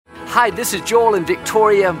Hi, this is Joel and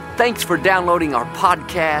Victoria. Thanks for downloading our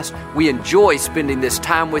podcast. We enjoy spending this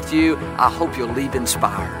time with you. I hope you'll leave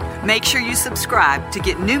inspired. Make sure you subscribe to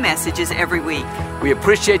get new messages every week. We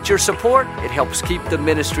appreciate your support. It helps keep the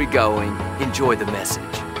ministry going. Enjoy the message.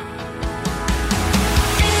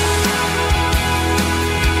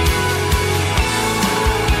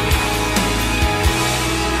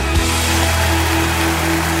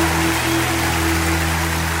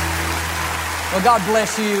 Well, God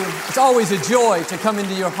bless you. It's always a joy to come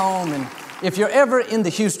into your home. And if you're ever in the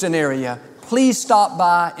Houston area, please stop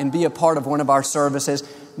by and be a part of one of our services.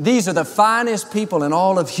 These are the finest people in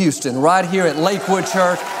all of Houston, right here at Lakewood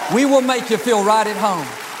Church. We will make you feel right at home.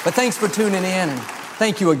 But thanks for tuning in, and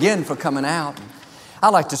thank you again for coming out. I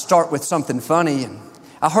like to start with something funny. And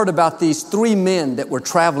I heard about these three men that were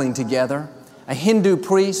traveling together: a Hindu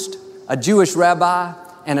priest, a Jewish rabbi,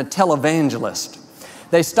 and a televangelist.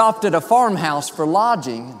 They stopped at a farmhouse for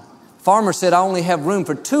lodging. The farmer said, "I only have room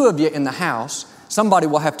for two of you in the house. Somebody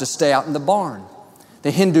will have to stay out in the barn."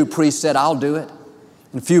 The Hindu priest said, "I'll do it."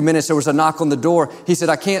 In a few minutes, there was a knock on the door. He said,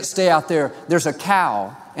 "I can't stay out there. There's a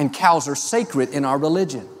cow, and cows are sacred in our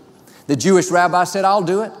religion." The Jewish rabbi said, "I'll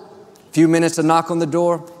do it." A few minutes, a knock on the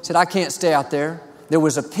door. He said, "I can't stay out there. There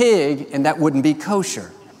was a pig, and that wouldn't be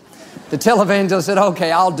kosher." The televangelist said,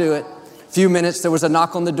 "Okay, I'll do it." A few minutes, there was a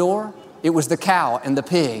knock on the door. It was the cow and the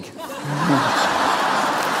pig.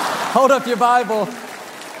 Hold up your Bible.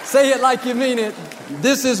 Say it like you mean it.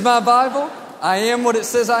 This is my Bible. I am what it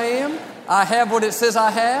says I am. I have what it says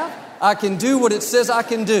I have. I can do what it says I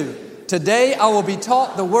can do. Today I will be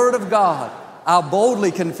taught the Word of God. I'll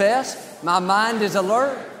boldly confess. My mind is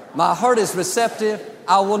alert. My heart is receptive.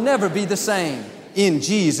 I will never be the same. In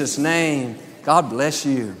Jesus' name, God bless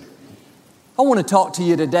you. I want to talk to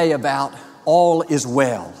you today about all is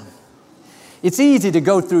well. It's easy to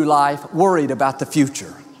go through life worried about the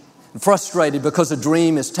future, frustrated because a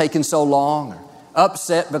dream has taken so long, or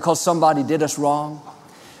upset because somebody did us wrong.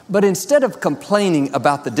 But instead of complaining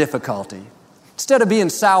about the difficulty, instead of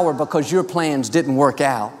being sour because your plans didn't work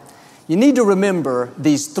out, you need to remember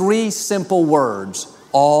these three simple words: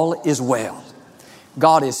 all is well.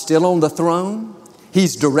 God is still on the throne.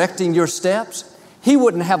 He's directing your steps. He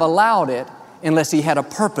wouldn't have allowed it unless He had a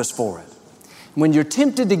purpose for it. When you're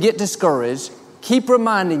tempted to get discouraged, keep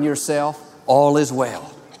reminding yourself, all is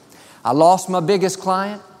well. I lost my biggest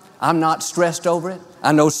client. I'm not stressed over it.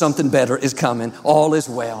 I know something better is coming. All is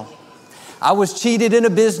well. I was cheated in a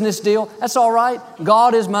business deal. That's all right.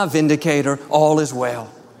 God is my vindicator. All is well.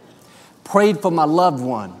 Prayed for my loved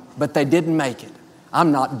one, but they didn't make it.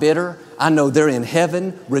 I'm not bitter. I know they're in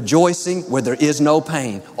heaven, rejoicing where there is no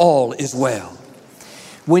pain. All is well.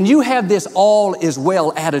 When you have this all is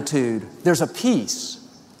well attitude, there's a peace,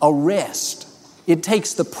 a rest. It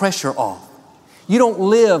takes the pressure off. You don't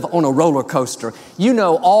live on a roller coaster. You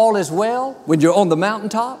know all is well when you're on the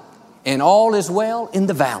mountaintop, and all is well in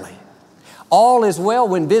the valley. All is well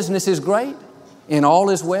when business is great, and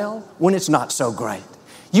all is well when it's not so great.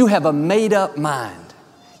 You have a made-up mind.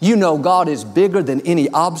 You know God is bigger than any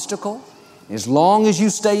obstacle. As long as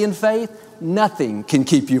you stay in faith, nothing can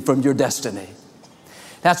keep you from your destiny.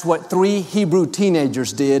 That's what three Hebrew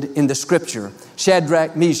teenagers did in the scripture: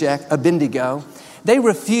 Shadrach, Meshach, Abednego. They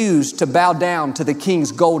refused to bow down to the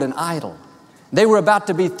king's golden idol. They were about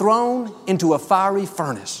to be thrown into a fiery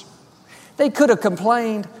furnace. They could have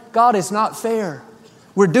complained, "God is not fair.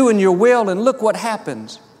 We're doing your will and look what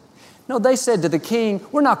happens." No, they said to the king,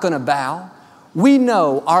 "We're not going to bow. We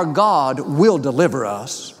know our God will deliver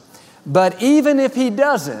us. But even if He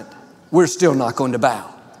doesn't, we're still not going to bow."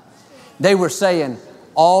 They were saying,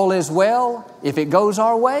 all is well if it goes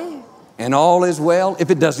our way, and all is well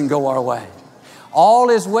if it doesn't go our way. All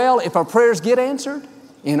is well if our prayers get answered,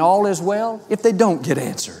 and all is well if they don't get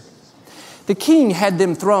answered. The king had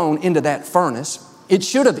them thrown into that furnace. It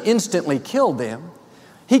should have instantly killed them.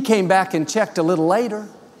 He came back and checked a little later,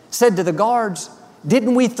 said to the guards,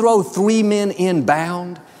 "Didn't we throw 3 men in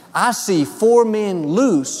bound? I see 4 men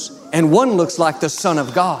loose, and one looks like the Son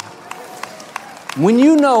of God." When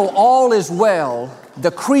you know all is well, the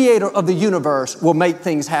Creator of the universe will make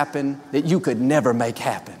things happen that you could never make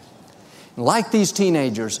happen. Like these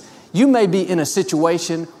teenagers, you may be in a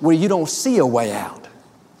situation where you don't see a way out.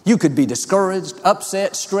 You could be discouraged,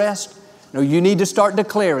 upset, stressed. No, you need to start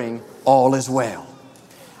declaring, all is well.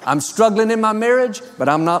 I'm struggling in my marriage, but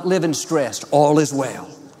I'm not living stressed. All is well.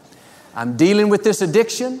 I'm dealing with this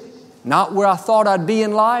addiction, not where I thought I'd be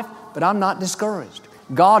in life, but I'm not discouraged.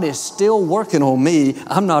 God is still working on me.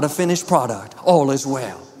 I'm not a finished product. All is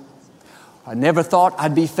well. I never thought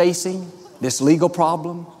I'd be facing this legal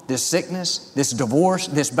problem, this sickness, this divorce,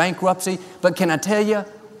 this bankruptcy. But can I tell you,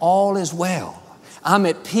 all is well. I'm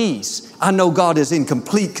at peace. I know God is in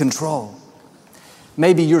complete control.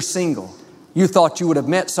 Maybe you're single. You thought you would have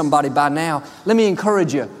met somebody by now. Let me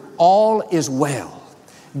encourage you, all is well.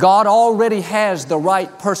 God already has the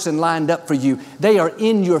right person lined up for you. They are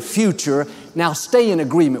in your future. Now stay in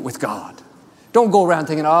agreement with God. Don't go around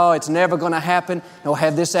thinking, oh, it's never going to happen. No,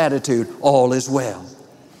 have this attitude, all is well.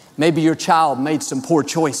 Maybe your child made some poor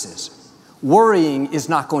choices. Worrying is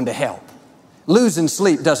not going to help. Losing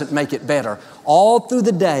sleep doesn't make it better. All through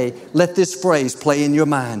the day, let this phrase play in your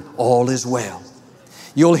mind, all is well.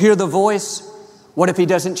 You'll hear the voice, what if he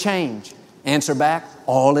doesn't change? Answer back,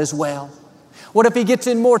 all is well. What if he gets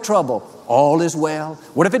in more trouble? All is well.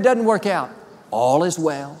 What if it doesn't work out? All is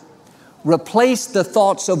well. Replace the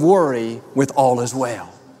thoughts of worry with all is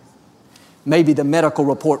well. Maybe the medical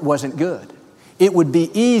report wasn't good. It would be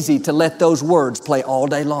easy to let those words play all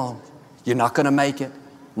day long. You're not going to make it.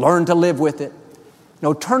 Learn to live with it.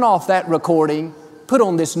 No, turn off that recording. Put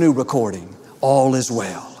on this new recording. All is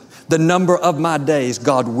well. The number of my days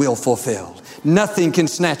God will fulfill. Nothing can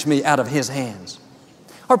snatch me out of His hands.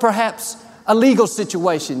 Or perhaps a legal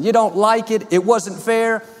situation. You don't like it. It wasn't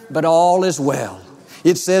fair, but all is well.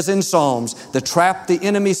 It says in Psalms, the trap the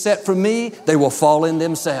enemy set for me, they will fall in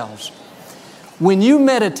themselves. When you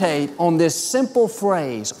meditate on this simple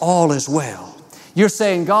phrase, all is well, you're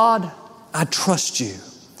saying, God, I trust you.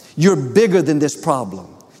 You're bigger than this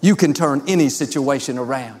problem. You can turn any situation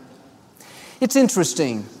around. It's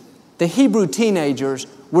interesting. The Hebrew teenagers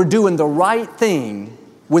were doing the right thing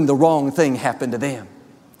when the wrong thing happened to them.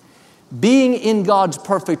 Being in God's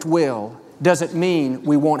perfect will doesn't mean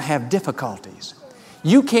we won't have difficulties.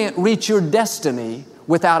 You can't reach your destiny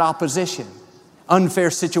without opposition, unfair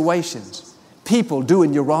situations, people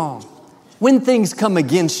doing you wrong. When things come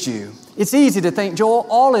against you, it's easy to think, Joel,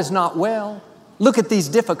 all is not well. Look at these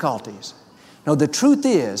difficulties. No, the truth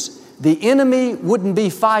is, the enemy wouldn't be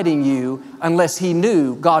fighting you unless he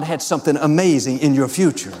knew God had something amazing in your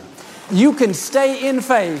future. You can stay in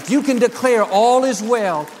faith. You can declare all is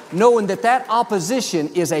well, knowing that that opposition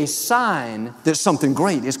is a sign that something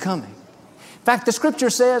great is coming. In fact, the Scripture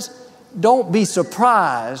says, don't be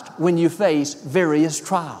surprised when you face various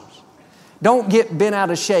trials. Don't get bent out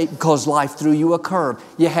of shape because life threw you a curve.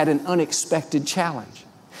 You had an unexpected challenge.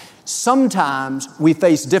 Sometimes we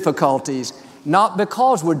face difficulties not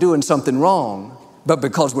because we're doing something wrong, but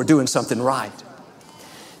because we're doing something right.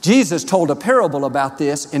 Jesus told a parable about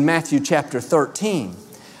this in Matthew chapter 13.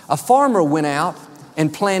 A farmer went out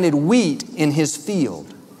and planted wheat in his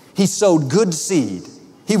field. He sowed good seed.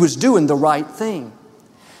 He was doing the right thing.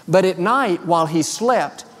 But at night, while he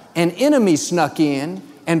slept, an enemy snuck in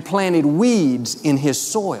and planted weeds in his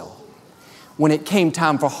soil. When it came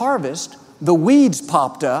time for harvest, the weeds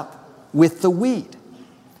popped up with the wheat.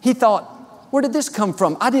 He thought, where did this come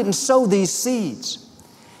from? I didn't sow these seeds.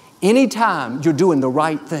 Anytime you're doing the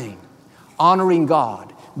right thing, honoring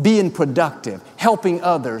God, being productive, helping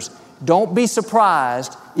others, don't be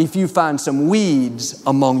surprised if you find some weeds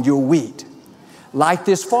among your wheat. Like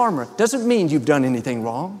this farmer, doesn't mean you've done anything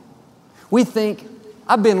wrong. We think,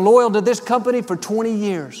 I've been loyal to this company for 20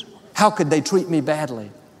 years. How could they treat me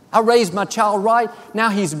badly? I raised my child right. Now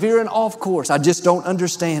he's veering off course. I just don't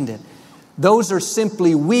understand it. Those are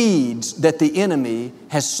simply weeds that the enemy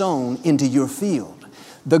has sown into your field.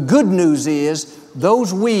 The good news is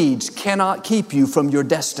those weeds cannot keep you from your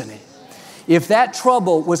destiny. If that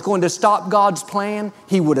trouble was going to stop God's plan,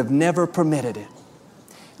 He would have never permitted it.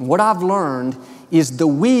 And what I've learned is the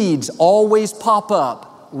weeds always pop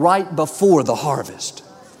up right before the harvest.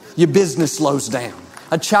 Your business slows down.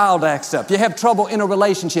 A child acts up. You have trouble in a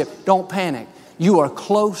relationship. Don't panic. You are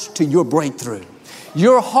close to your breakthrough.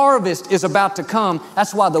 Your harvest is about to come.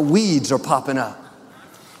 That's why the weeds are popping up.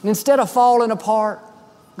 And instead of falling apart,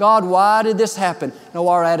 God, why did this happen? No,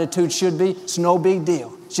 our attitude should be, it's no big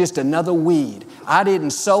deal. It's just another weed. I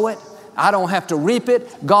didn't sow it. I don't have to reap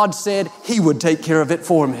it. God said He would take care of it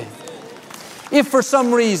for me. If for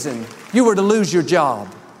some reason you were to lose your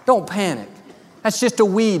job, don't panic. That's just a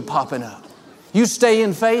weed popping up. You stay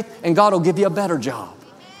in faith and God will give you a better job.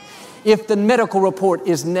 If the medical report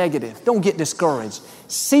is negative, don't get discouraged.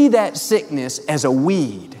 See that sickness as a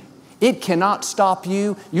weed. It cannot stop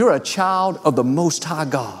you. You're a child of the Most High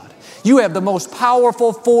God. You have the most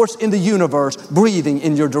powerful force in the universe breathing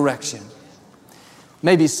in your direction.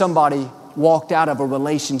 Maybe somebody walked out of a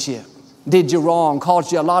relationship, did you wrong,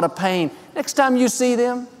 caused you a lot of pain. Next time you see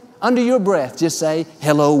them, under your breath, just say,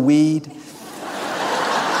 hello, weed.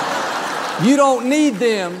 You don't need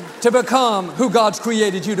them to become who God's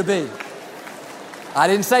created you to be. I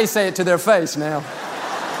didn't say it to their face now.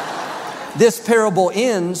 This parable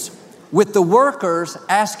ends with the workers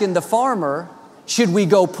asking the farmer, should we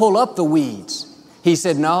go pull up the weeds? He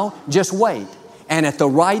said, no, just wait. And at the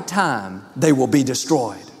right time, they will be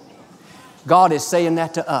destroyed. God is saying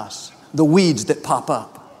that to us. The weeds that pop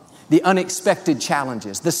up, the unexpected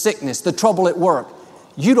challenges, the sickness, the trouble at work.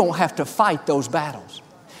 You don't have to fight those battles.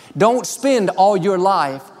 Don't spend all your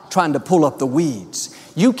life trying to pull up the weeds.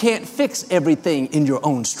 You can't fix everything in your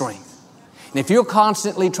own strength. And if you're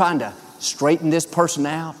constantly trying to straighten this person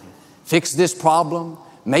out, fix this problem,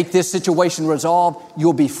 make this situation resolve,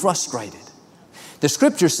 you'll be frustrated. The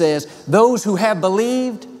Scripture says, those who have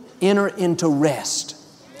believed enter into rest.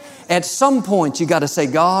 At some point, you got to say,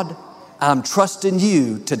 God, I'm trusting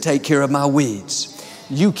you to take care of my weeds.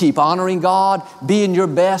 You keep honoring God, being your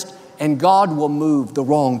best, and God will move the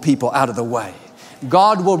wrong people out of the way.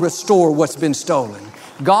 God will restore what's been stolen.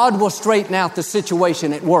 God will straighten out the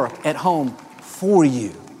situation at work, at home for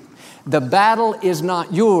you. The battle is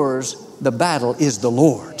not yours. The battle is the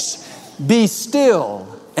Lord's. Be still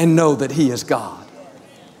and know that He is God.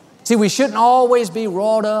 See, we shouldn't always be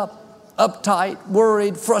wrought up, uptight,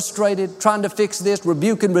 worried, frustrated, trying to fix this,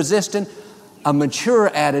 rebuking, resisting. A mature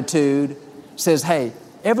attitude says, hey,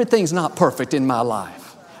 everything's not perfect in my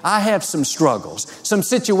life. I have some struggles, some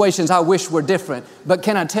situations I wish were different. But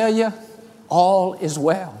can I tell you, all is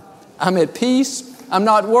well. I'm at peace. I'm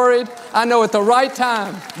not worried. I know at the right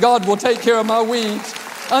time, God will take care of my weeds.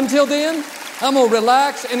 Until then, I'm going to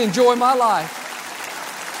relax and enjoy my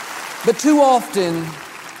life. But too often,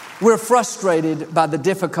 we're frustrated by the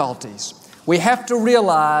difficulties. We have to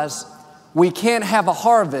realize we can't have a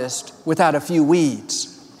harvest without a few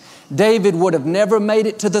weeds. David would have never made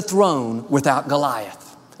it to the throne without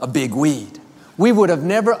Goliath, a big weed. We would have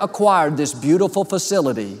never acquired this beautiful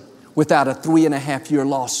facility without a 3.5-year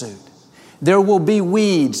lawsuit. There will be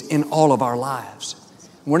weeds in all of our lives.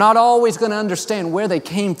 We're not always going to understand where they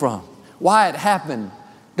came from, why it happened.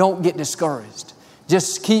 Don't get discouraged.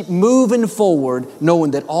 Just keep moving forward,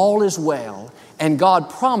 knowing that all is well, and God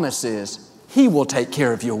promises He will take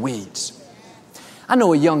care of your weeds. I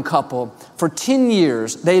know a young couple, for 10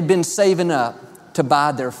 years, they had been saving up to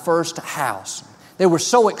buy their first house. They were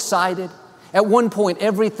so excited. At one point,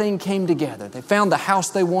 everything came together. They found the house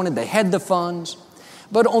they wanted. They had the funds.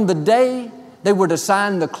 But on the day they were to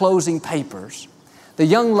sign the closing papers, the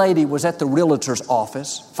young lady was at the realtor's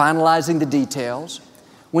office finalizing the details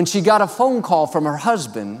when she got a phone call from her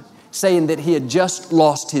husband saying that he had just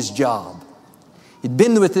lost his job. He'd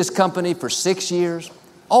been with this company for 6 years,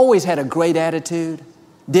 always had a great attitude,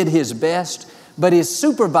 did his best, but his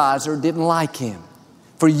supervisor didn't like him.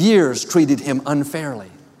 For years treated him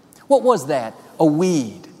unfairly. What was that? A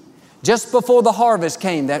weed. Just before the harvest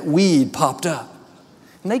came, that weed popped up.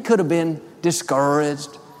 And they could have been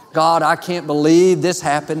discouraged. God, I can't believe this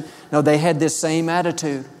happened. No, they had this same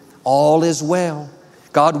attitude. All is well.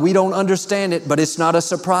 God, we don't understand it, but it's not a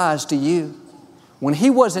surprise to you. When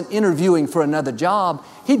he wasn't interviewing for another job,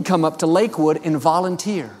 he'd come up to Lakewood and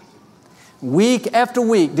volunteer. Week after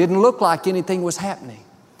week, didn't look like anything was happening.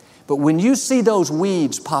 But when you see those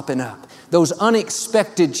weeds popping up, those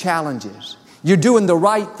unexpected challenges, you're doing the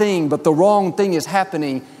right thing, but the wrong thing is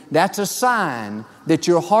happening, that's a sign that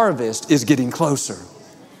your harvest is getting closer.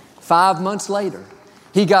 5 months later,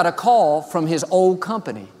 he got a call from his old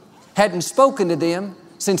company. Hadn't spoken to them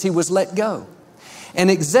since he was let go. An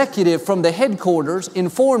executive from the headquarters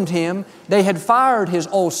informed him they had fired his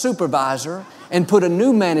old supervisor and put a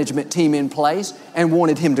new management team in place and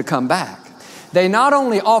wanted him to come back. They not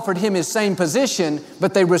only offered him his same position,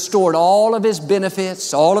 but they restored all of his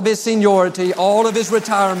benefits, all of his seniority, all of his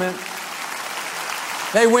retirement.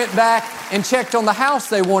 They went back and checked on the house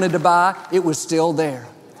they wanted to buy. It was still there,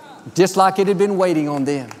 just like it had been waiting on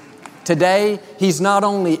them. Today, he's not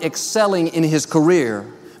only excelling in his career,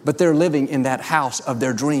 but they're living in that house of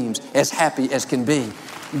their dreams, as happy as can be.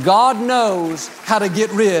 God knows how to get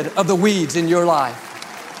rid of the weeds in your life.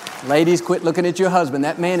 Ladies, quit looking at your husband.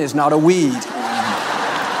 That man is not a weed.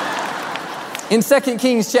 In 2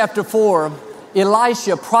 Kings chapter 4,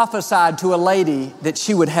 Elisha prophesied to a lady that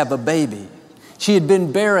she would have a baby. She had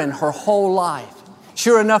been barren her whole life.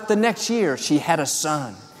 Sure enough, the next year, she had a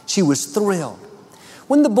son. She was thrilled.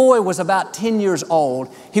 When the boy was about 10 years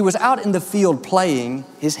old, he was out in the field playing.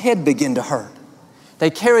 His head began to hurt. They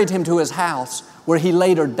carried him to his house, where he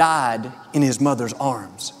later died in his mother's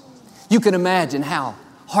arms. You can imagine how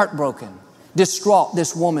heartbroken, distraught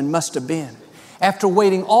this woman must have been. After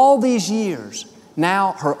waiting all these years,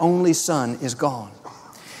 now her only son is gone.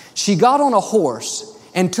 She got on a horse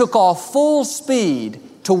and took off full speed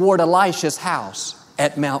toward Elisha's house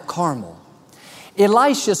at Mount Carmel.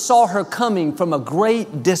 Elisha saw her coming from a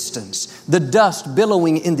great distance, the dust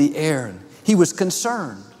billowing in the air. He was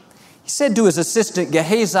concerned. He said to his assistant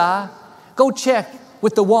Gehazi, "Go check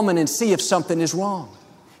with the woman and see if something is wrong."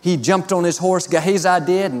 He jumped on his horse, Gehazi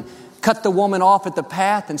did, and cut the woman off at the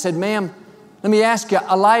path and said, "Ma'am, let me ask you,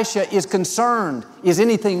 Elisha is concerned. Is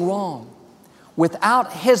anything wrong?"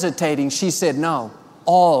 Without hesitating, she said, "No,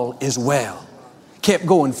 all is well." Kept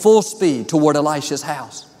going full speed toward Elisha's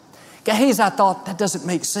house. Gehazi thought, that doesn't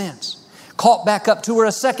make sense. Caught back up to her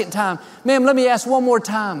a second time. "Ma'am, let me ask one more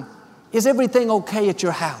time. Is everything okay at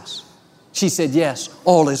your house?" She said, "Yes,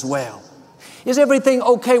 all is well." "Is everything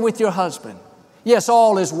okay with your husband?" "Yes,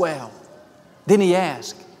 all is well." Then he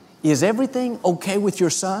asked, "Is everything okay with your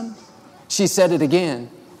son?" She said it again,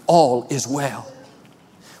 "All is well."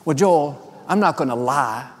 Well, Joel, I'm not going to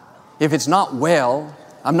lie. If it's not well,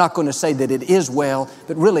 I'm not going to say that it is well,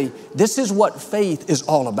 but really, this is what faith is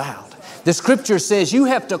all about. The scripture says you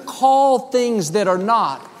have to call things that are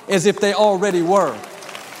not as if they already were.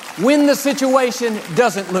 When the situation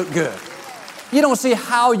doesn't look good, you don't see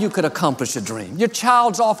how you could accomplish a dream. Your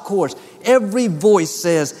child's off course. Every voice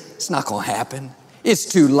says, it's not going to happen. It's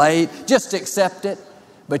too late. Just accept it.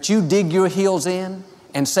 But you dig your heels in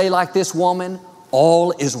and say like this woman,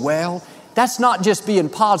 all is well. That's not just being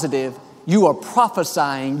positive. You are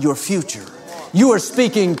prophesying your future. You are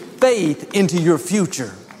speaking faith into your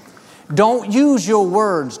future. Don't use your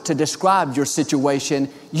words to describe your situation.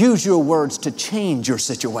 Use your words to change your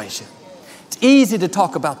situation. It's easy to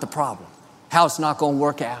talk about the problem, how it's not going to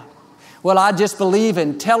work out. Well, I just believe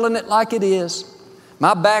in telling it like it is.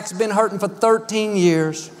 My back's been hurting for 13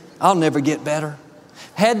 years. I'll never get better.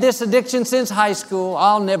 Had this addiction since high school.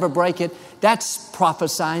 I'll never break it. That's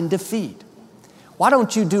prophesying defeat. Why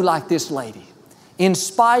don't you do like this lady? In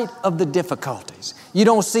spite of the difficulties, you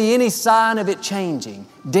don't see any sign of it changing.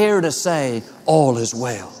 Dare to say, all is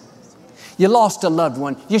well. You lost a loved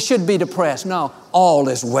one. You should be depressed. No, all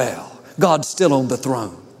is well. God's still on the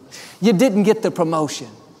throne. You didn't get the promotion.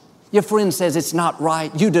 Your friend says it's not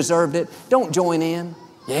right. You deserved it. Don't join in.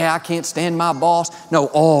 Yeah, I can't stand my boss. No,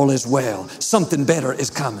 all is well. Something better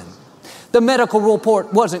is coming. The medical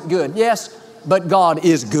report wasn't good. Yes, but God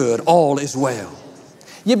is good. All is well.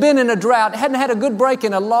 You've been in a drought, hadn't had a good break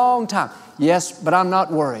in a long time. Yes, but I'm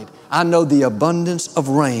not worried. I know the abundance of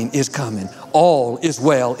rain is coming. All is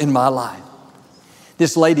well in my life.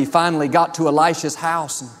 This lady finally got to Elisha's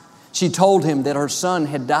house and she told him that her son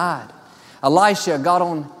had died. Elisha got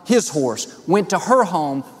on his horse, went to her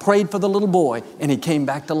home, prayed for the little boy, and he came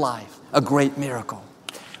back to life. A great miracle.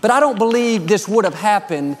 But I don't believe this would have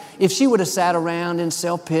happened if she would have sat around in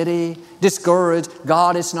self-pity, discouraged.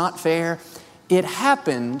 God, it's not fair. It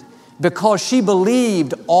happened because she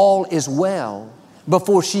believed all is well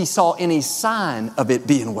before she saw any sign of it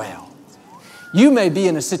being well. You may be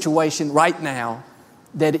in a situation right now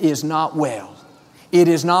that is not well. It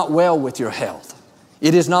is not well with your health.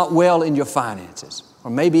 It is not well in your finances. Or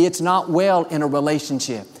maybe it's not well in a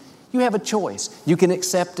relationship. You have a choice. You can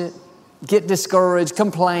accept it, get discouraged,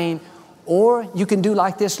 complain, or you can do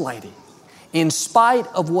like this lady. In spite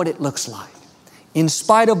of what it looks like, in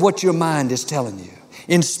spite of what your mind is telling you,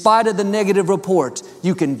 in spite of the negative reports,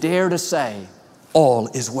 you can dare to say, all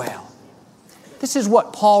is well. This is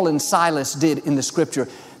what Paul and Silas did in the scripture.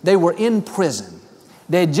 They were in prison.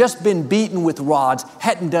 They had just been beaten with rods,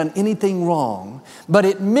 hadn't done anything wrong, but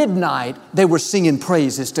at midnight, they were singing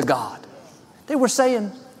praises to God. They were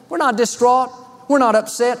saying, we're not distraught, we're not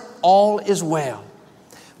upset, all is well.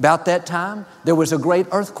 About that time, there was a great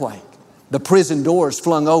earthquake. The prison doors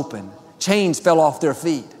flung open. Chains fell off their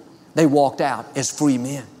feet. They walked out as free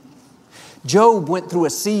men. Job went through a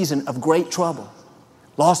season of great trouble.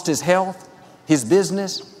 Lost his health, his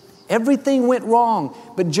business. Everything went wrong,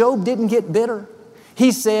 but Job didn't get bitter.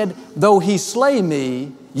 He said, though he slay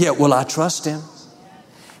me, yet will I trust him.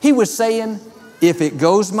 He was saying, if it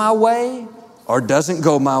goes my way or doesn't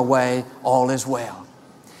go my way, all is well.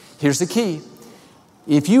 Here's the key.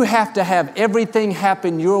 If you have to have everything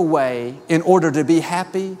happen your way in order to be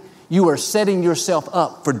happy, you are setting yourself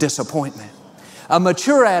up for disappointment. A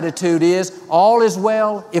mature attitude is, all is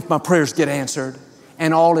well if my prayers get answered,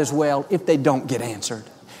 and all is well if they don't get answered.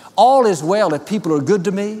 All is well if people are good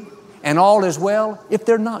to me, and all is well if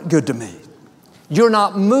they're not good to me. You're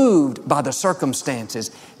not moved by the circumstances.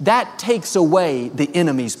 That takes away the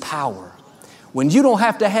enemy's power. When you don't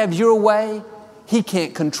have to have your way, he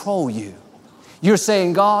can't control you. You're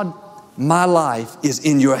saying, God, my life is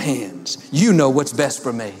in your hands. You know what's best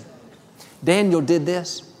for me. Daniel did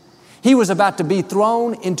this. He was about to be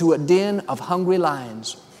thrown into a den of hungry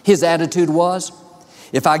lions. His attitude was,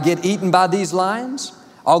 if I get eaten by these lions,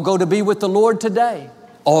 I'll go to be with the Lord today.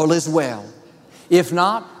 All is well. If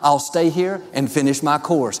not, I'll stay here and finish my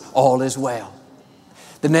course. All is well.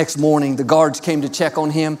 The next morning, the guards came to check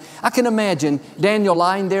on him. I can imagine Daniel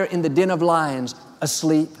lying there in the den of lions,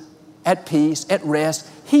 asleep, at peace, at rest.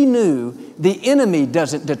 He knew the enemy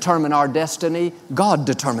doesn't determine our destiny. God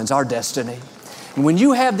determines our destiny. And when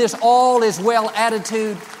you have this all is well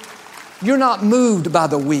attitude, you're not moved by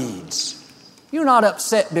the weeds. You're not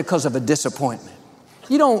upset because of a disappointment.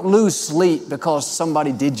 You don't lose sleep because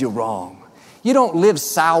somebody did you wrong. You don't live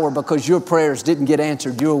sour because your prayers didn't get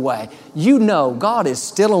answered your way. You know God is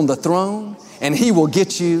still on the throne and He will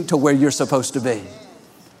get you to where you're supposed to be.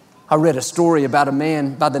 I read a story about a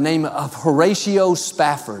man by the name of Horatio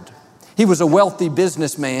Spafford. He was a wealthy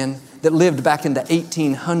businessman that lived back in the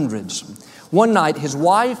 1800s. One night, his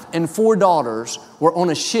wife and 4 daughters were on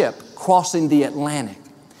a ship crossing the Atlantic.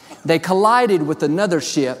 They collided with another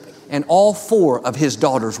ship and all 4 of his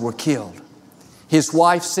daughters were killed. His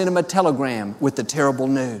wife sent him a telegram with the terrible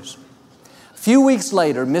news. A few weeks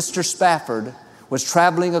later, Mr. Spafford was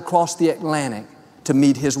traveling across the Atlantic to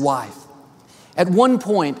meet his wife. At one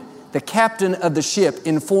point, the captain of the ship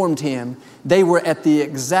informed him they were at the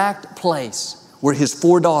exact place where his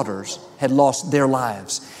 4 daughters had lost their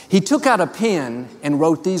lives. He took out a pen and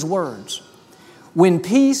wrote these words: "When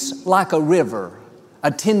peace like a river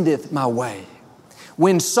attendeth my way,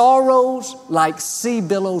 when sorrows like sea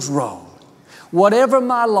billows roll, whatever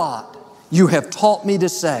my lot, you have taught me to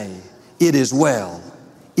say, it is well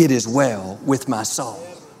with my soul."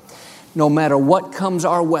 No matter what comes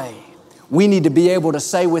our way, we need to be able to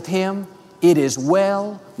say with Him, it is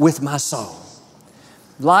well with my soul.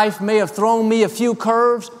 Life may have thrown me a few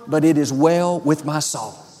curves, but it is well with my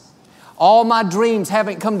soul. All my dreams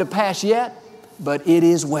haven't come to pass yet, but it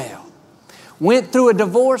is well. Went through a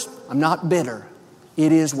divorce, I'm not bitter.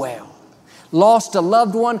 It is well. Lost a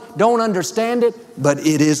loved one, don't understand it, but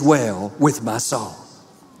it is well with my soul.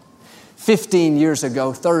 15 years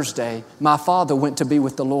ago, Thursday, my father went to be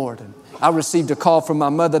with the Lord. And I received a call from my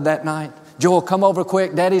mother that night. "Joel, come over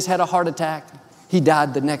quick. Daddy's had a heart attack." He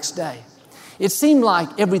died the next day. It seemed like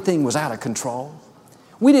everything was out of control.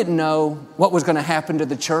 We didn't know what was going to happen to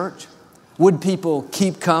the church. Would people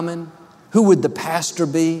keep coming? Who would the pastor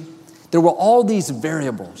be? There were all these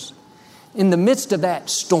variables. In the midst of that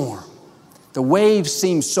storm, the waves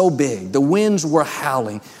seemed so big. The winds were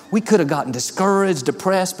howling. We could have gotten discouraged,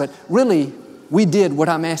 depressed, but really, we did what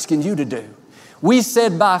I'm asking you to do. We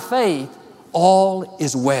said by faith, all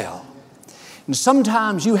is well. And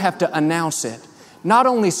sometimes you have to announce it, not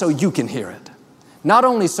only so you can hear it, not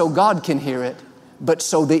only so God can hear it, but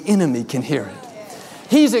so the enemy can hear it.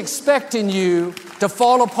 He's expecting you to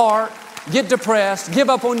fall apart, get depressed, give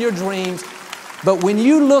up on your dreams. But when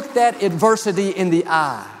you look that adversity in the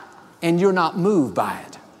eye and you're not moved by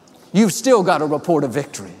it, you've still got a report of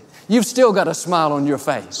victory. You've still got a smile on your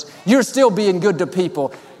face. You're still being good to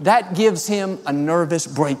people. That gives him a nervous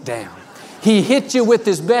breakdown. He hit you with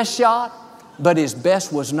his best shot, but his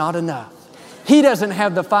best was not enough. He doesn't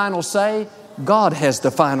have the final say. God has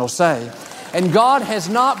the final say. And God has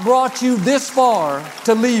not brought you this far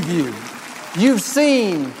to leave you. You've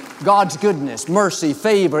seen God's goodness, mercy,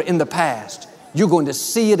 favor in the past. You're going to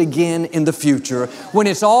see it again in the future. When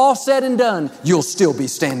it's all said and done, you'll still be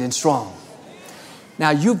standing strong. Now,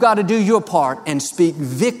 you've got to do your part and speak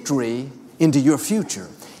victory into your future.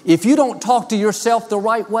 If you don't talk to yourself the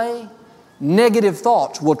right way, negative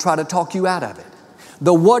thoughts will try to talk you out of it.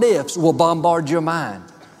 The what ifs will bombard your mind.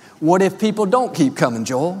 What if people don't keep coming,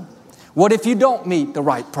 Joel? What if you don't meet the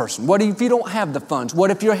right person? What if you don't have the funds?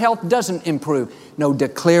 What if your health doesn't improve? No,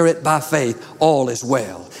 declare it by faith. All is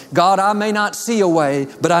well. God, I may not see a way,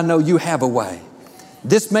 but I know you have a way.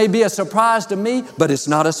 This may be a surprise to me, but it's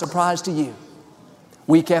not a surprise to you.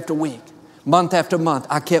 Week after week, month after month,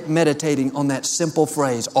 I kept meditating on that simple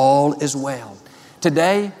phrase, all is well.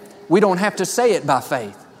 Today, we don't have to say it by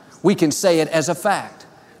faith. We can say it as a fact.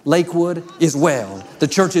 Lakewood is well. The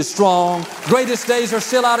church is strong. Greatest days are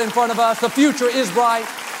still out in front of us. The future is bright.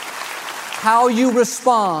 How you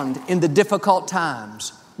respond in the difficult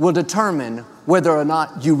times will determine whether or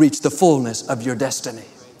not you reach the fullness of your destiny.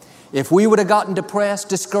 If we would have gotten depressed,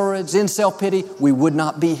 discouraged, in self-pity, we would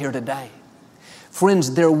not be here today.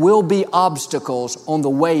 Friends, there will be obstacles on the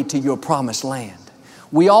way to your promised land.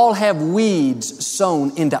 We all have weeds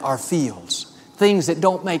sown into our fields, things that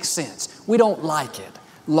don't make sense. We don't like it.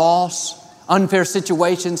 Loss, unfair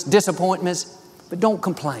situations, disappointments, but don't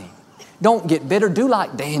complain. Don't get bitter. Do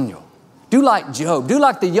like Daniel. Do like Job. Do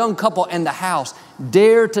like the young couple in the house.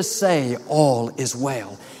 Dare to say all is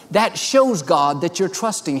well. That shows God that you're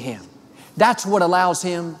trusting Him. That's what allows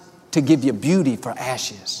Him to give you beauty for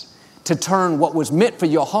ashes, to turn what was meant for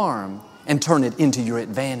your harm and turn it into your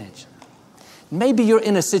advantage. Maybe you're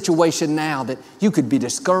in a situation now that you could be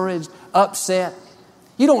discouraged, upset.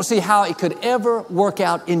 You don't see how it could ever work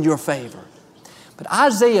out in your favor. But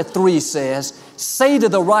Isaiah 3 says, say to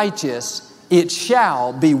the righteous, it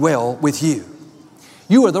shall be well with you.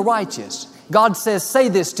 You are the righteous. God says, say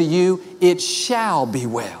this to you, it shall be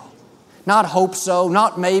well. Not hope so,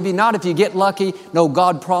 not maybe, not if you get lucky. No,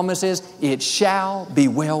 God promises, it shall be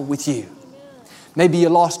well with you. Maybe you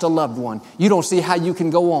lost a loved one. You don't see how you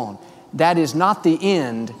can go on. That is not the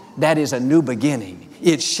end. That is a new beginning.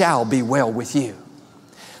 It shall be well with you.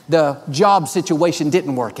 The job situation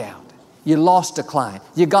didn't work out. You lost a client.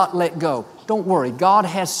 You got let go. Don't worry. God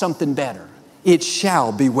has something better. It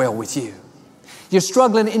shall be well with you. You're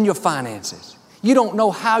struggling in your finances. You don't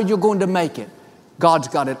know how you're going to make it. God's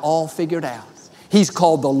got it all figured out. He's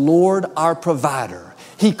called the Lord our provider.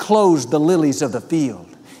 He clothes the lilies of the field.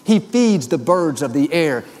 He feeds the birds of the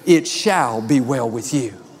air. It shall be well with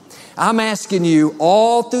you. I'm asking you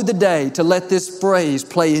all through the day to let this phrase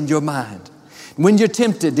play in your mind. When you're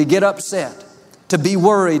tempted to get upset, to be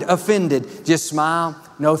worried, offended, just smile.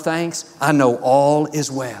 No thanks. I know all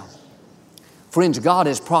is well. Friends, God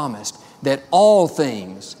has promised that all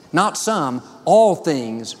things, not some, all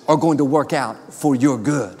things are going to work out for your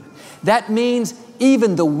good. That means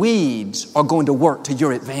even the weeds are going to work to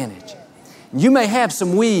your advantage. You may have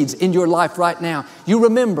some weeds in your life right now. You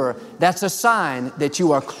remember that's a sign that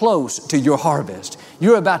you are close to your harvest.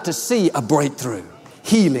 You're about to see a breakthrough,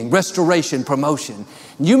 healing, restoration, promotion.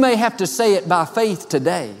 You may have to say it by faith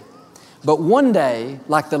today, but one day,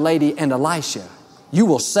 like the lady and Elisha, you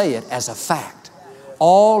will say it as a fact.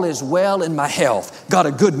 All is well in my health. Got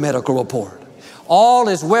a good medical report. All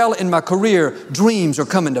is well in my career. Dreams are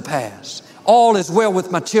coming to pass. All is well with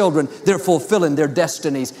my children. They're fulfilling their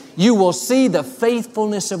destinies. You will see the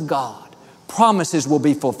faithfulness of God. Promises will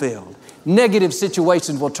be fulfilled. Negative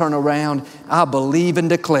situations will turn around. I believe and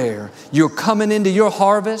declare you're coming into your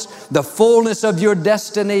harvest, the fullness of your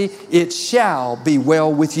destiny. It shall be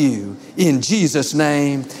well with you in Jesus'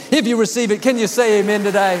 name. If you receive it, can you say amen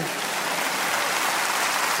today?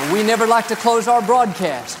 We never like to close our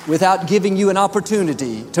broadcast without giving you an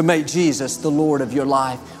opportunity to make Jesus the Lord of your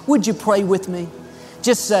life. Would you pray with me?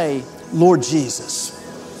 Just say, Lord Jesus,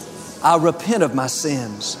 I repent of my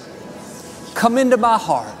sins. Come into my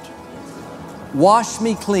heart. Wash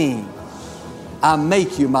me clean. I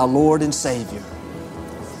make you my Lord and Savior.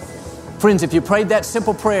 Friends, if you prayed that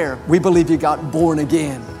simple prayer, we believe you got born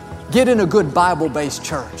again. Get in a good Bible-based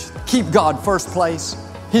church. Keep God first place.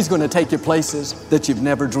 He's going to take you places that you've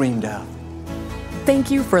never dreamed of. Thank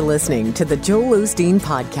you for listening to the Joel Osteen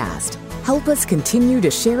Podcast. Help us continue to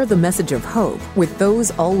share the message of hope with those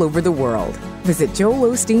all over the world. Visit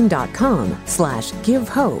joelosteen.com/give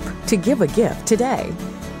hope to give a gift today.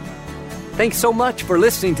 Thanks so much for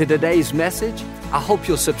listening to today's message. I hope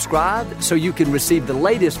you'll subscribe so you can receive the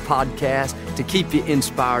latest podcast to keep you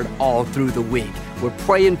inspired all through the week. We're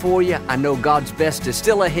praying for you. I know God's best is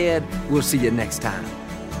still ahead. We'll see you next time.